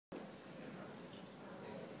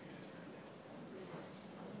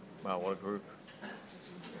Wow, what a group.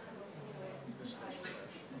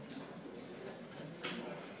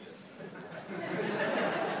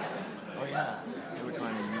 Oh yeah, they were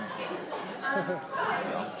trying to use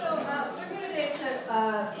So we're here today to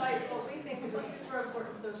cite what we think is a super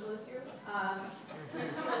important social issue. We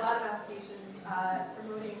see a lot of applications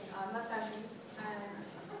promoting mustaches,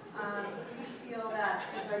 and we feel that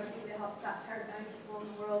it's our duty to help stop terrifying people in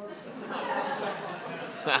the world with mustaches.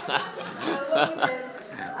 So what we did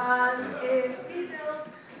is we built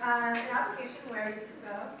an application where you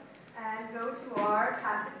can go to our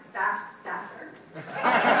patent stache stasher.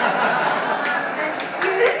 And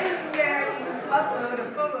here is where you can upload a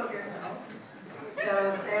photo of yourself. So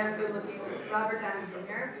say I'm good looking with Robert Downey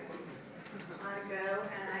Jr. I go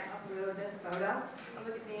and I upload this photo.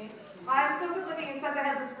 Look at me. I'm so good looking except I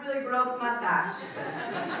have this really gross mustache.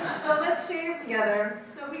 So let's shave together.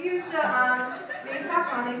 So we use the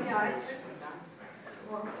face.com API.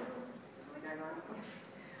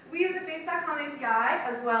 We use the face.com API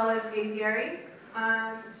as well as Aviary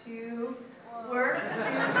to work to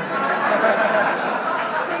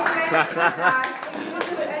create a mustache. You can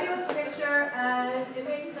put anyone's picture and it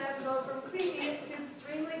makes them go from creepy to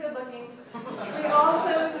extremely good looking. We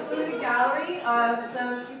also include a gallery of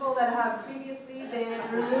some people that have previously been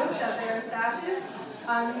removed of their stashes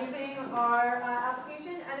using our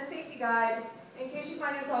application, and a safety guide in case you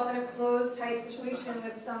find yourself in a closed, tight situation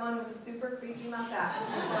with someone with a super creepy mustache.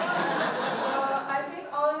 I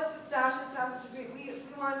think all of us at Stache and Stache, we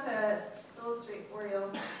want to illustrate for you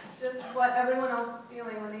just what everyone else is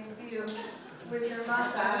feeling when they see you with your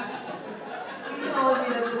mustache. We can all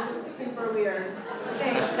agree that this is super weird.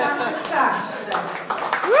 Okay, Dr. Stache.